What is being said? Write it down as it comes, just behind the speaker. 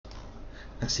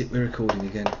That's it, we're recording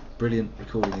again. Brilliant,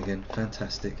 recording again.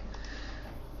 Fantastic.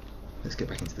 Let's get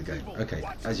back into the game. Okay,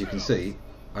 as you can see,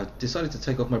 I decided to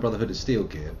take off my Brotherhood of Steel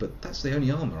gear, but that's the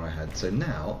only armour I had. So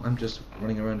now I'm just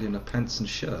running around in a pants and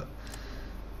shirt,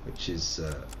 which is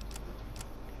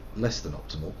less than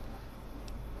optimal.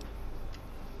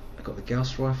 I got the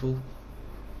Gauss rifle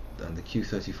and the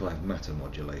Q35 matter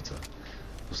modulator.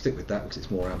 We'll stick with that because it's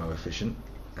more ammo efficient,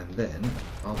 and then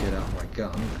I'll get out my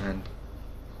gun and...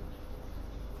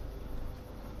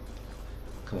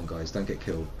 Come on guys, don't get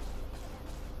killed.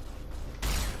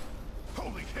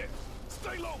 Holy shit!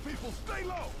 Stay low, people! Stay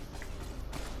low!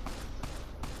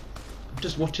 I'm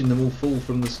just watching them all fall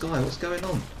from the sky. What's going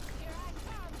on?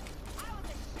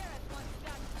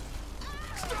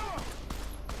 Stop!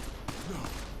 No.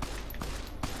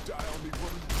 Die on me,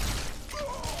 woman.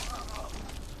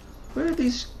 Where are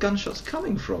these gunshots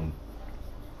coming from?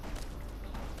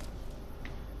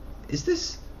 Is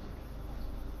this...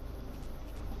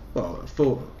 Well,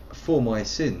 for my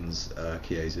sins,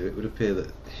 Kiezu, it would appear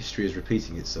that history is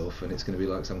repeating itself and it's going to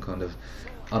be like some kind of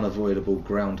unavoidable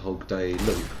Groundhog Day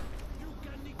loop.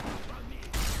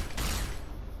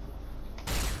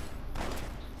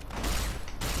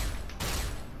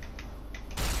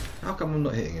 How come I'm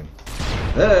not hitting him?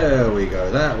 There we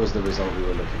go, that was the result we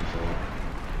were looking for.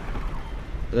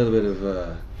 A little bit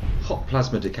of hot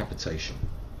plasma decapitation.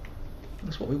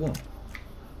 That's what we want.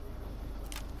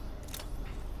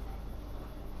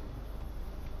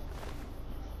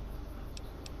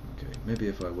 Okay, maybe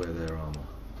if I wear their armour.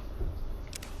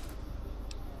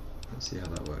 Let's see how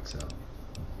that works out.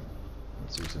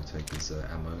 Let's also take his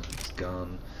ammo, his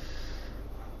gun,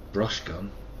 brush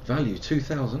gun. Value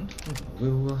 2,000. We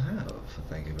will have.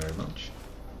 Thank you very much.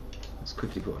 Let's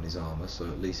quickly put on his armour, so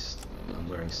at least I'm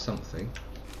wearing something.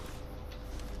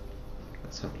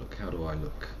 Let's have a look. How do I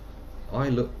look? I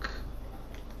look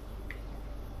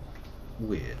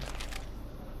weird.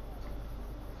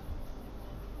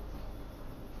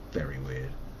 Very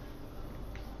weird.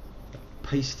 A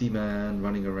pasty man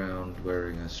running around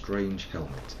wearing a strange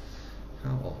helmet.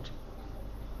 How odd.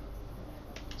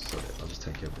 Sorry, I'll just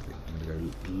take everything. I'm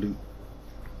going to go loot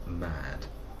mad.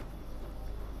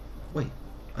 Wait,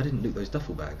 I didn't loot those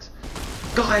duffel bags.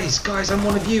 Guys, I'm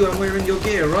one of you. I'm wearing your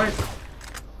gear, right?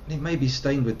 It may be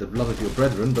stained with the blood of your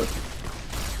brethren, but...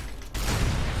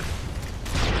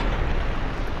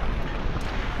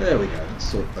 There we go,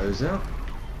 let's sort those out.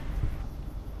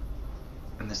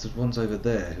 And there's the ones over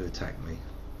there who attacked me.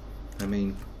 I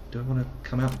mean, do I want to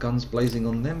come out guns blazing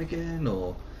on them again,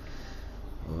 or...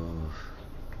 Oh,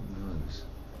 who knows?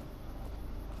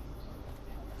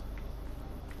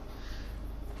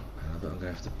 I bet I'm going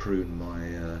to have to prune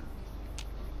my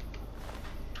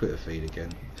Twitter feed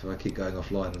again. If I keep going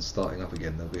offline and starting up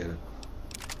again, there'll be a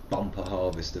bumper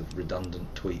harvest of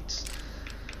redundant tweets,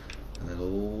 and they'll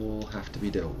all have to be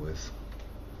dealt with.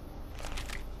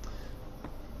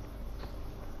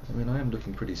 I mean, I am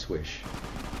looking pretty swish,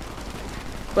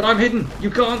 but I'm hidden. You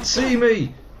can't see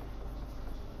me.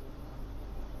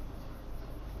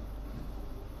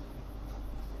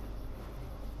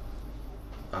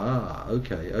 Ah,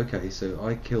 okay, so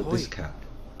I killed this cat.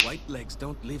 White legs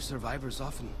don't leave survivors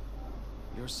often.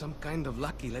 You're some kind of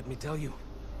lucky, let me tell you.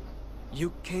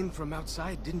 You came from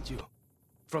outside, didn't you?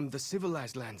 From the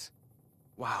civilized lands.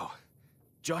 Wow.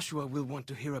 Joshua will want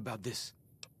to hear about this.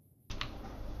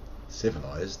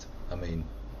 Civilized? I mean,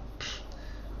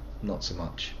 not so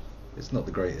much. It's not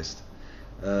the greatest.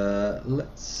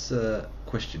 Let's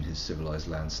question his civilized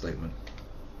land statement.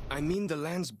 I mean the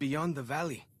lands beyond the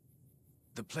valley.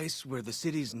 The place where the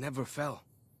cities never fell.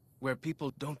 Where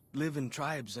people don't live in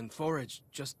tribes and forage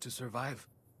just to survive.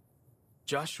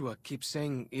 Joshua keeps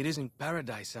saying it isn't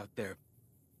paradise out there.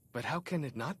 But how can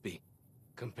it not be,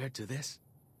 compared to this?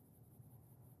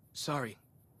 Sorry,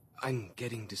 I'm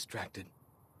getting distracted.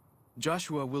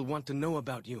 Joshua will want to know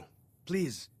about you.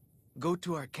 Please, go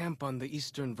to our camp on the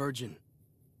Eastern Virgin.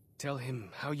 Tell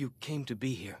him how you came to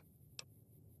be here.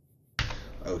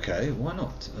 Okay, why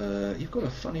not? You've got a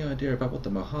funny idea about what the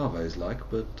Mojave is like,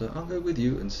 but I'll go with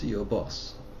you and see your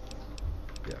boss.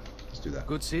 Yeah, let's do that.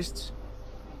 Good sists.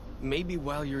 Maybe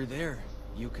while you're there,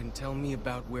 you can tell me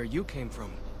about where you came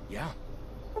from. Yeah.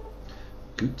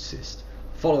 Gutsist.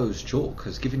 Follows Chalk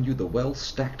has given you the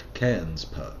well-stacked Cairns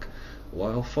perk.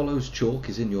 While Follows Chalk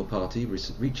is in your party,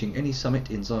 reaching any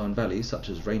summit in Zion Valley, such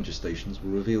as ranger stations,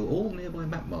 will reveal all nearby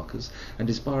map markers and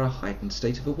inspire a heightened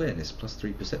state of awareness,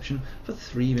 +3 perception, for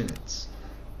 3 minutes.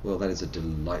 Well, that is a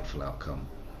delightful outcome.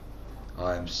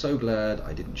 I am so glad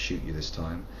I didn't shoot you this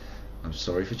time. I'm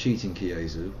sorry for cheating,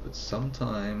 Kiezu, but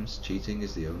sometimes cheating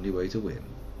is the only way to win.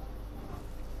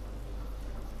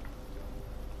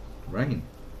 Rain.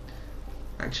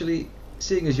 Actually,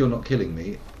 seeing as you're not killing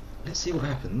me, let's see what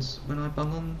happens when I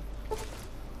bung on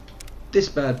this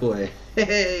bad boy.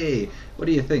 Hey, what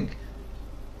do you think?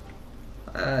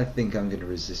 I think I'm going to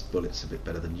resist bullets a bit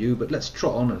better than you, but let's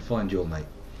trot on and find your mate.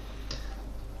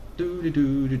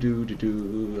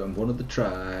 Do-do-do-do-do-do-do. I'm one of the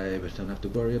tribe. I don't have to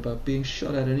worry about being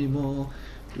shot at anymore.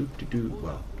 Do-do-do.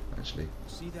 Well, actually.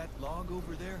 See that log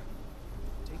over there?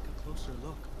 Take a closer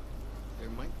look. There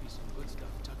might be some good stuff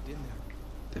tucked in there.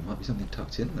 There might be something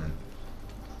tucked in there.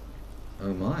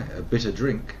 Oh my, a bitter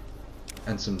drink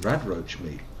and some radroach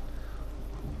meat.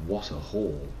 What a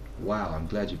haul. Wow, I'm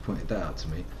glad you pointed that out to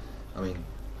me. I mean,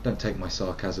 don't take my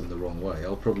sarcasm the wrong way.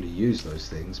 I'll probably use those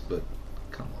things, but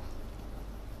come on.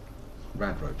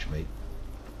 Radroach meat.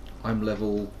 I'm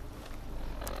level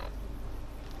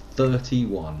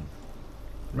 31.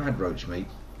 Radroach meat.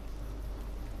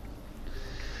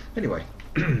 Anyway,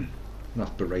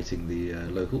 enough berating the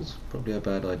locals. Probably a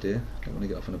bad idea. Don't want to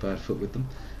get off on a bad foot with them.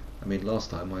 I mean, last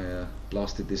time I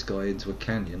blasted this guy into a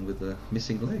canyon with a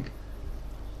missing leg.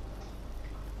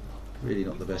 Really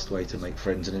not the best way to make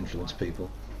friends and influence people.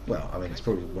 Well, I mean, it's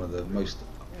probably one of the most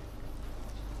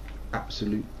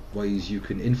absolute ways you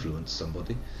can influence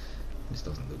somebody. This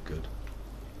doesn't look good.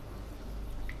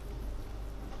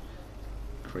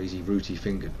 Crazy rooty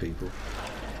fingered people.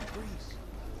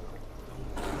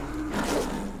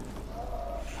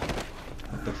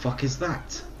 What the fuck is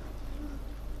that?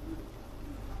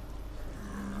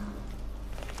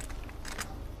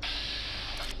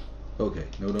 Okay,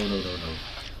 no.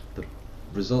 The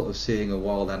result of seeing a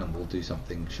wild animal do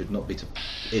something should not be to,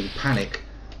 in panic,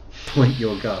 point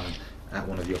your gun at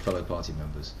one of your fellow party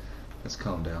members. Let's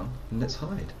calm down and let's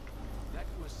hide.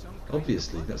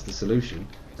 Obviously, that's the solution.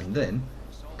 And then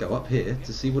go up here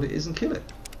to see what it is and kill it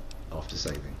after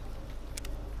saving.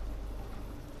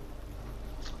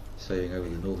 Sailing over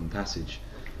the Northern Passage.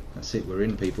 That's it, we're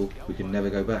in, people. We can never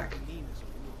go back.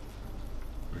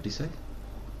 What did he say?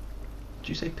 Did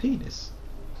you say penis?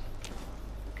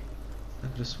 I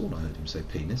could have sworn I heard him say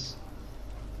penis.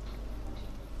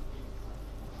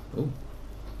 Oh,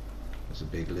 there's a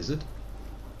big lizard.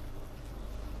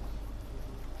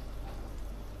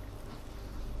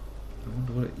 I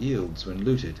wonder what it yields when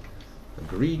looted. A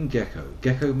green gecko.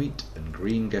 Gecko meat and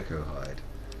green gecko hide.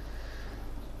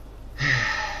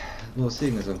 Well,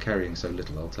 seeing as I'm carrying so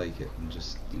little, I'll take it and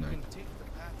just, you know. You can take the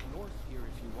path north here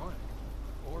if you want,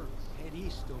 or head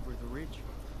east over the ridge.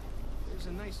 There's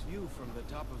a nice view from the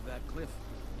top of that cliff,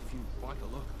 if you want to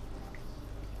look.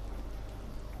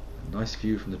 A nice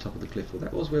view from the top of the cliff. Well,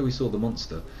 that was where we saw the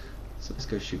monster. So let's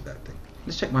go shoot that thing.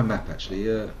 Let's check my map, actually.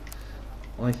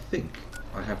 I think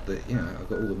I have the, I've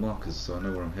got all the markers, so I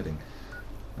know where I'm heading.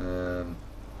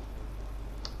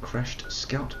 Crashed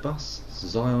scout bus,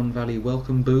 Zion Valley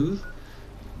welcome booth,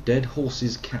 dead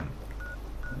horses camp.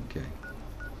 Okay.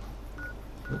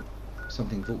 Oh,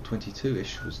 something Vault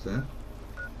 22-ish was there.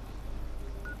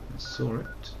 I saw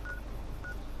it.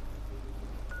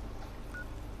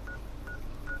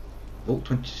 Vault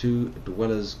 22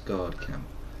 Dwellers Guard Camp.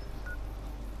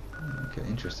 Okay,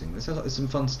 interesting. This sounds like there's some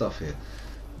fun stuff here.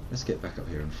 Let's get back up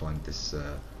here and find this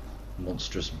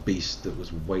monstrous beast that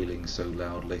was wailing so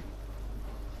loudly.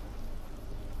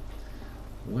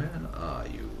 Where are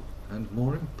you? And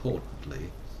more importantly,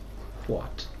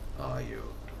 what are you?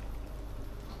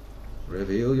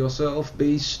 Reveal yourself,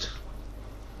 beast!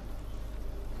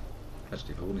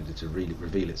 Actually, if I wanted it to really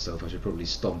reveal itself, I should probably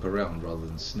stomp around rather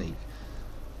than sneak.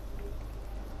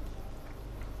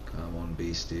 Come on,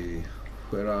 beastie.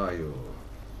 Where are you?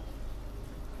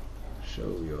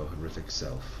 Show your horrific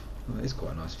self. Well, that is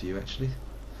quite a nice view, actually.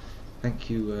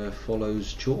 Thank you,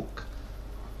 Follows Chalk.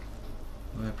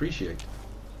 I appreciate it.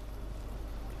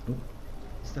 Oh,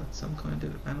 is that some kind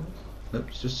of animal? Nope,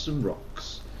 it's just some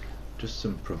rocks. Just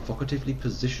some provocatively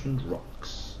positioned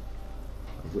rocks,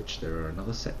 of which there are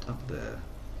another set up there.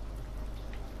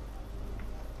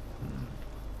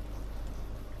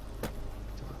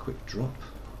 Have a quick drop.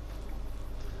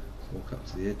 Walk up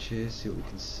to the edge here, see what we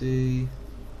can see.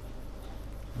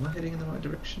 Am I heading in the right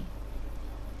direction?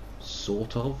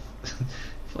 Sort of.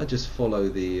 If I just follow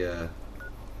the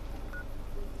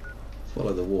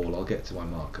wall, I'll get to my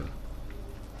marker.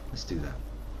 Let's do that.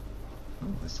 Oh,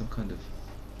 there's some kind of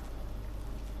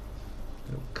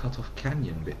little cut-off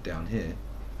canyon bit down here.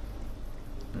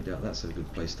 No doubt that's a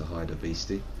good place to hide a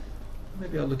beastie.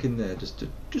 Maybe I'll look in there just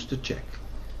to check,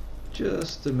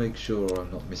 just to make sure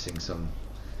I'm not missing some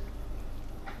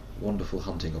wonderful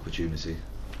hunting opportunity.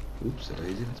 Oops, a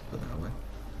daisy. Let's put that away.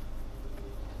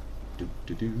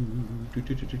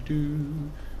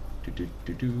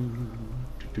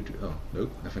 Oh,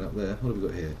 nope, nothing up there. What have we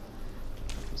got here?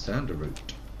 Xander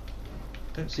root.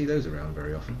 Don't see those around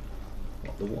very often.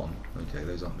 Not the one. Okay,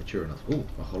 those aren't mature enough. Oh,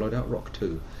 a hollowed out rock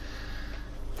too.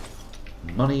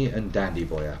 Money and dandy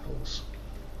boy apples.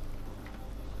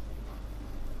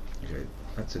 Okay,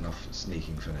 that's enough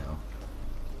sneaking for now.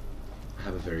 I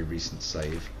have a very recent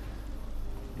save.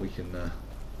 We can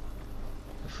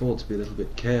afford to be a little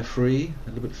bit carefree, a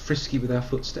little bit frisky with our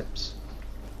footsteps.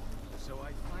 So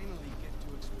I finally get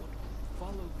to explore.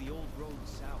 Follow the old road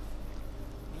south.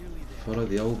 Nearly there. Follow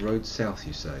the old road south,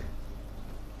 you say?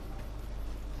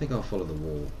 I think I'll follow the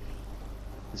wall.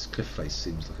 This cliff face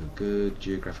seems like a good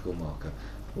geographical marker.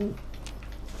 Oh,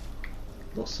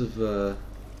 lots of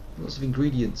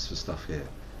ingredients for stuff here.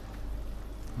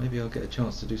 Maybe I'll get a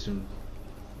chance to do some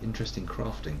interesting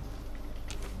crafting.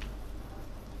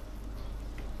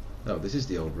 Oh, this is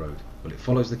the old road. Well, it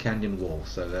follows the canyon wall,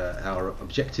 so our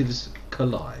objectives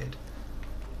collide,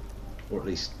 or at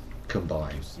least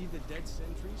combine. You see the dead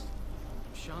sentries?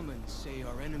 Shamans say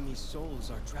our enemies'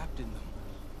 souls are trapped in them.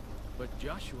 But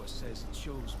Joshua says it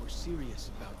shows we're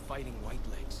serious about fighting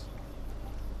Whitelegs.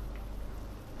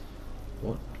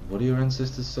 What are your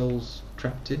ancestors' souls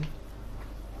trapped in?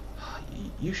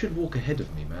 You should walk ahead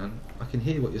of me, man. I can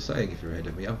hear what you're saying if you're ahead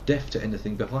of me. I'm deaf to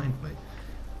anything behind me.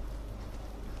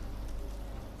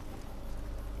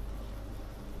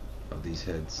 Oh, these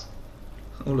heads.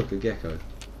 Oh, look, a gecko.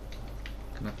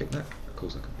 Can I pick that? Of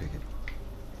course I can pick it.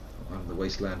 I'm the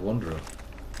Wasteland Wanderer.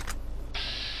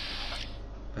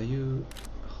 Are you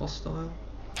hostile?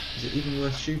 Is it even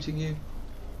worth shooting you?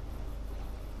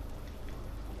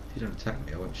 If you don't attack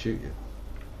me, I won't shoot you.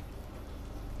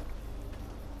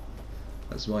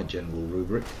 That's my general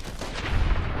rubric.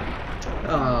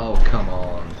 Oh, come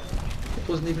on. It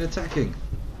wasn't even attacking.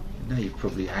 Now you've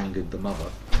probably angered the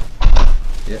mother.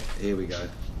 Yep, here we go.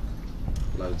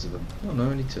 Loads of them. Oh no,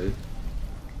 only two.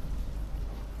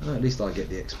 Oh, at least I get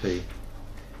the XP.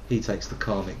 He takes the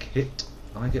karmic hit.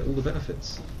 I get all the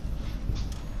benefits.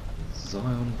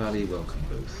 Zion Valley Welcome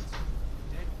Booth.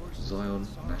 Zion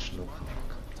National Park.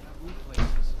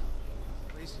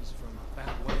 Places from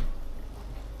back way.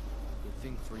 Good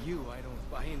thing for you, I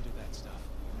don't buy into that stuff.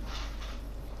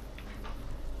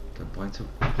 Don't buy into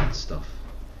that stuff.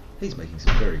 He's making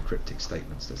some very cryptic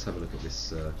statements. Let's have a look at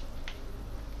this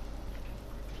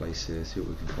place here, see what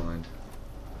we can find.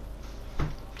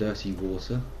 Dirty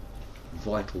water.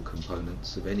 Vital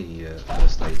components of any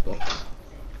first aid box.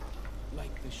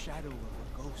 Like the shadow of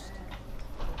a ghost.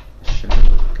 The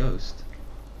shadow of a ghost?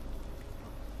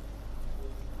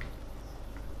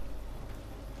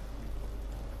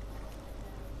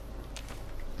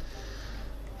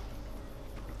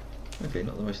 Okay,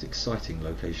 not the most exciting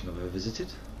location I've ever visited.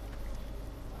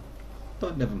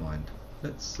 But never mind.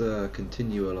 Let's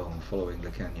continue along following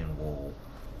the canyon wall,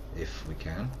 if we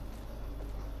can.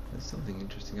 There's something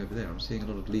interesting over there. I'm seeing a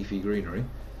lot of leafy greenery.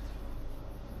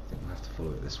 I think we'll have to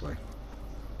follow it this way.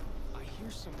 I hear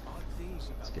some odd things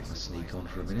about. Let's get my sneak on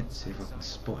for a minute, see if I can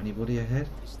spot anybody ahead.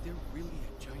 Is there really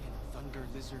a giant thunder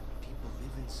lizard people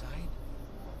live inside?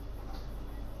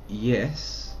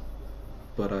 Yes,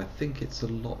 but I think it's a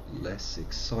lot less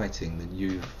exciting than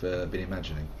you've been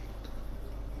imagining.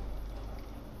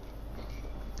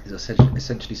 It's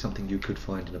essentially something you could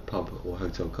find in a pub or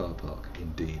hotel car park.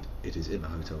 Indeed, it is in a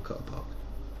hotel car park.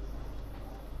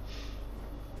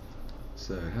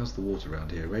 So, how's the water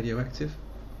around here? Radioactive?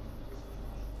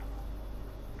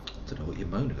 I don't know what you're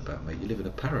moaning about, mate. You live in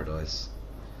a paradise.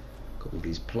 Got all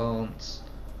these plants,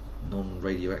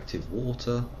 non-radioactive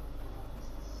water.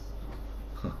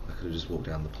 Huh, I could have just walked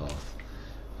down the path.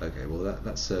 Okay, well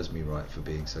that serves me right for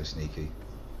being so sneaky.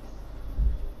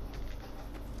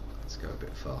 Let's go a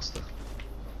bit faster.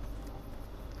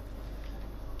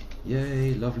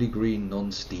 Yay, lovely green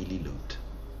non-steely loot.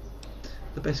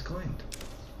 The best kind.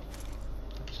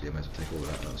 Actually, I might as well take all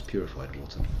of that. That was purified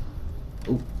water.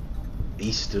 Oh,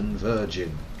 Eastern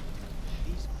Virgin.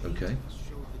 These Okay. paintings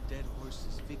show the dead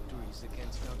horses' victories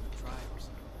against other tribes.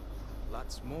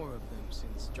 Lots more of them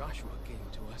since Joshua came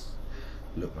to us.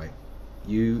 Look, mate,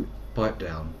 you pipe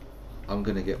down. I'm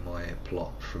going to get my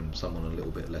plot from someone a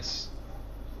little bit less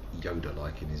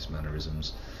Yoda-like in his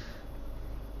mannerisms.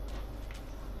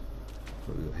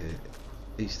 What have we got here?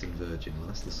 Eastern Virgin. Well,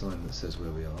 that's the sign that says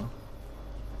where we are.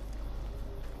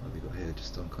 What have we got here?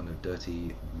 Just some kind of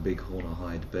dirty bighorn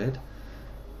hide bed.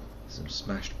 Some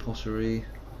smashed pottery.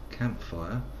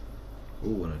 Campfire.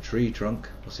 Oh, and a tree trunk.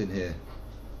 What's in here?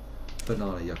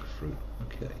 Banana yucca fruit.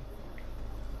 Okay.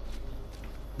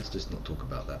 Let's just not talk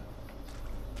about that.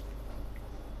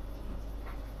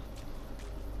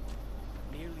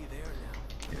 Nearly there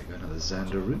now. Here we go, another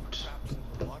Xander root. Traps in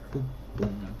the water. Boom,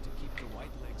 boom. Have to keep the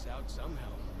Whitelegs out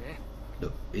somehow. Eh?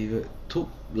 Look, either talk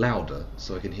louder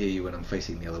so I can hear you when I'm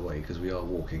facing the other way, because we are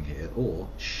walking here, or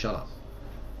shut up.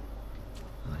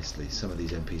 Honestly, some of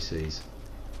these NPCs,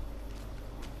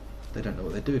 they don't know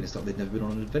what they're doing. It's like they've never been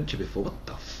on an adventure before. What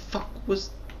the fuck was...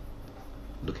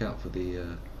 Look out for the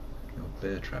old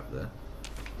bear trap there.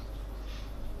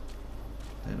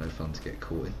 They're no fun to get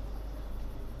caught in.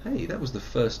 Hey, that was the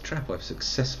first trap I've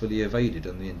successfully evaded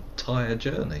on the entire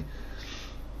journey.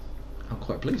 I'm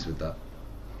quite pleased with that.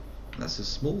 That's a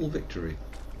small victory.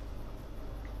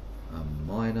 A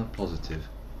minor positive.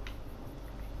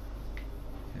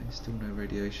 Okay, still no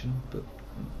radiation, but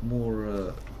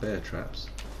more bear traps.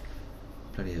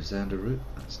 Plenty of Xander root,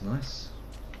 that's nice.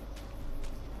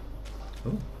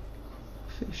 Oh,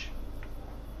 fish.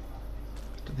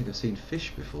 I don't think I've seen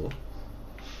fish before.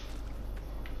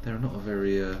 They're not a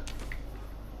very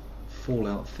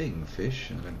Fallout thing,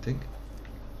 fish, I don't think.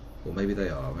 Or maybe they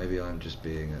are. Maybe I'm just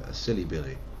being a silly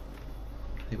Billy.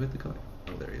 Hey, where'd the guy?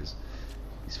 Oh, there he is.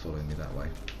 He's following me that way.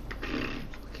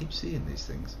 I keep seeing these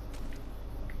things.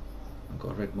 I've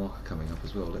got a red marker coming up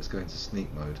as well. Let's go into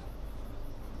sneak mode.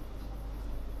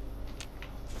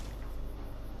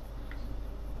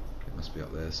 It must be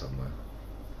up there somewhere.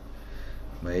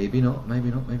 Maybe not,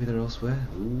 maybe not, maybe they're elsewhere.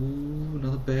 Ooh,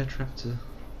 another bear trap to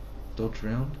dodge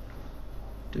around.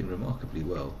 Doing remarkably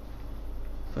well.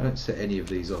 If I don't set any of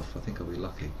these off, I think I'll be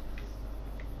lucky.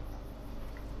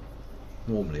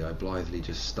 Normally I blithely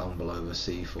just stumble over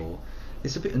C4.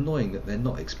 It's a bit annoying that they're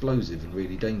not explosive and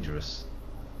really dangerous.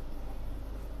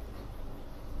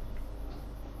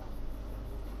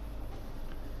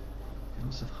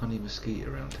 Lots of honey mesquite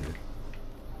around here.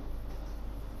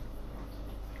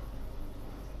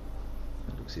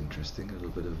 That looks interesting, a little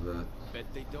bit of...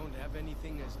 Bet they don't have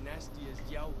anything as nasty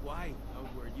as Yao Guai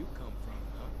out where you come from,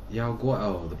 huh? Yao Guai,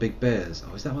 oh, the big bears.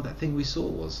 Oh, is that what that thing we saw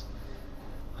was?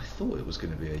 I thought it was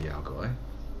going to be a Yao Guai.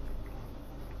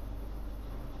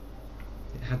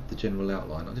 It had the general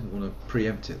outline. I didn't want to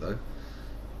preempt it though.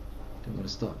 Didn't want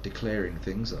to start declaring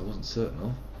things that I wasn't certain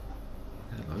of.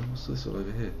 Hello, what's this all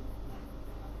over here?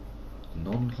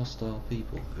 Non-hostile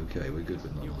people. Okay, we're good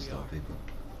with non-hostile people.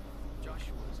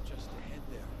 Joshua's just ahead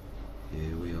there.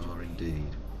 Here we are indeed.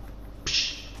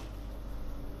 Psh.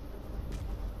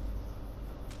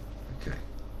 Okay,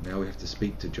 now we have to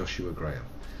speak to Joshua Graham.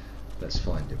 Let's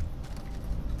find him.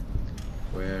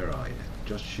 Where are you?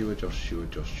 Joshua, Joshua,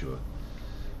 Joshua.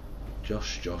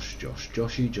 Josh, Josh, Josh.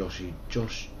 Joshy, Joshy,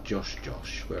 Josh, Josh,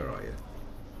 Josh. Where are you?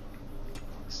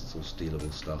 This is all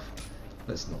stealable stuff.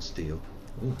 Let's not steal.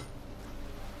 Ooh.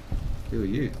 Who are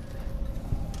you?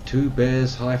 Two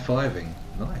bears high-fiving.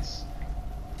 Nice.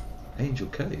 Angel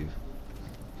Cave.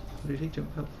 What did he jump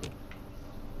out for?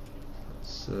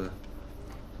 Let's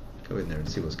go in there and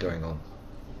see what's going on.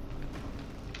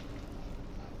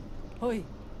 Hoi.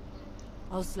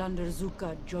 Auslander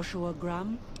Zuka Joshua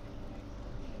Graham.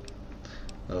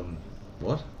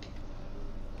 What?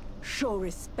 Show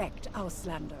respect,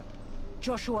 Auslander.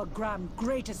 Joshua Graham,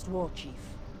 greatest war chief.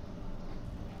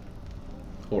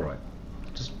 Alright.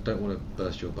 Just don't want to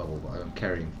burst your bubble, but I'm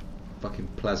carrying fucking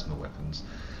plasma weapons,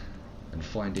 and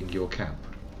finding your camp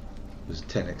was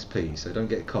 10 XP, so don't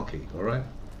get cocky, alright?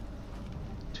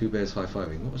 Two bears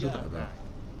high-fiving. What was all that about?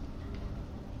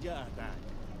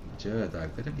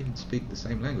 Jerdag. They don't even speak the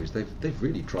same language. They've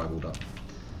really tribaled up.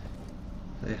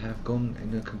 They have gone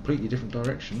in a completely different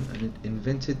direction and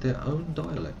invented their own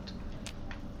dialect.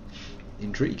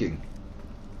 Intriguing,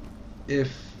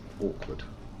 if awkward.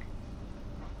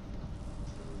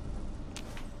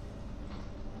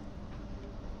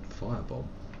 Firebomb.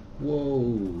 Whoa,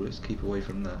 let's keep away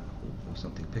from that. Or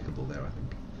something pickable there, I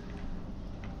think.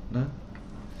 No?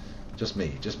 Just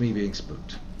me being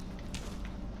spooked.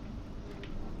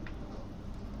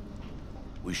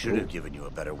 We should have given you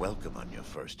a better welcome on your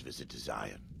first visit to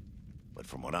Zion. But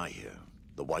from what I hear,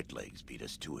 the Whitelegs beat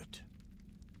us to it.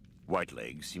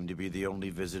 Whitelegs seem to be the only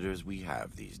visitors we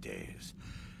have these days.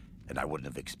 And I wouldn't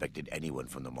have expected anyone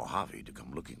from the Mojave to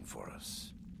come looking for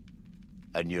us.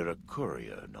 And you're a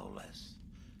courier, no less.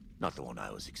 Not the one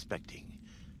I was expecting,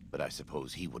 but I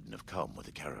suppose he wouldn't have come with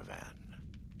a caravan.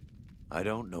 I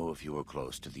don't know if you were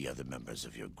close to the other members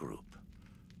of your group,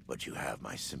 but you have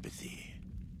my sympathy.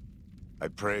 I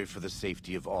pray for the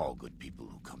safety of all good people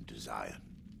who come to Zion,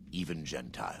 even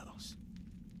Gentiles.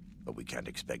 But we can't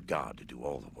expect God to do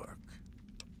all the work.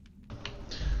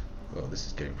 Well, this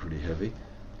is getting pretty heavy.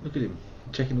 Look at him,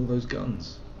 checking all those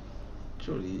guns.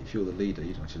 Surely, if you're the leader,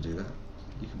 you don't have to do that.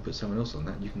 You can put someone else on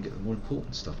that and you can get the more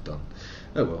important stuff done.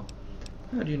 Oh well.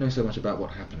 How do you know so much about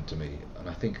what happened to me? And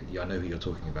I think I know who you're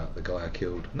talking about, the guy I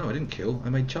killed. No, I didn't kill, I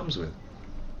made chums with.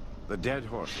 The dead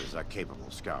horses are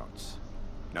capable scouts.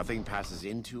 Nothing passes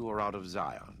into or out of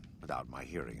Zion without my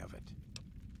hearing of it.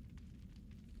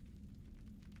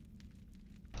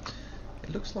 It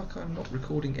looks like I'm not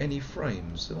recording any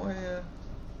frames. Am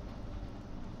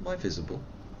I visible?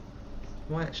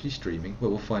 Am I actually streaming?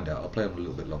 Well, we'll find out. I'll play on a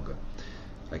little bit longer.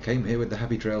 I came here with the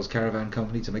Happy Trails Caravan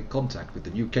Company to make contact with the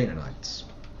new Canaanites.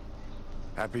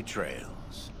 Happy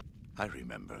Trails. I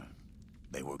remember.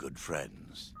 They were good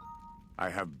friends. I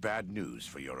have bad news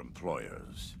for your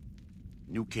employers.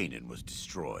 New Canaan was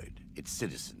destroyed, its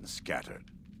citizens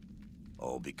scattered.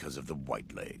 All because of the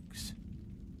Whitelegs.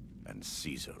 And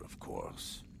Caesar, of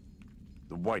course.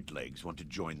 The Whitelegs want to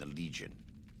join the Legion.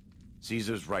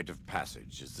 Caesar's rite of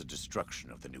passage is the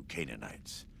destruction of the new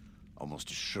Canaanites,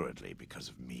 almost assuredly because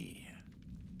of me.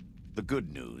 The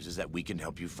good news is that we can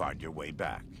help you find your way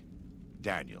back.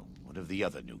 Daniel, one of the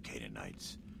other new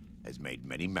Canaanites, has made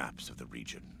many maps of the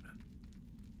region.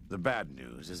 The bad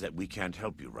news is that we can't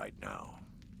help you right now,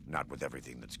 not with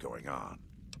everything that's going on.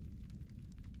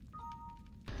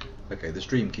 Okay, the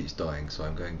stream keeps dying, so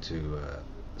I'm going to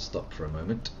stop for a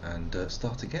moment and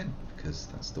start again, because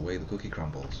that's the way the cookie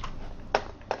crumbles.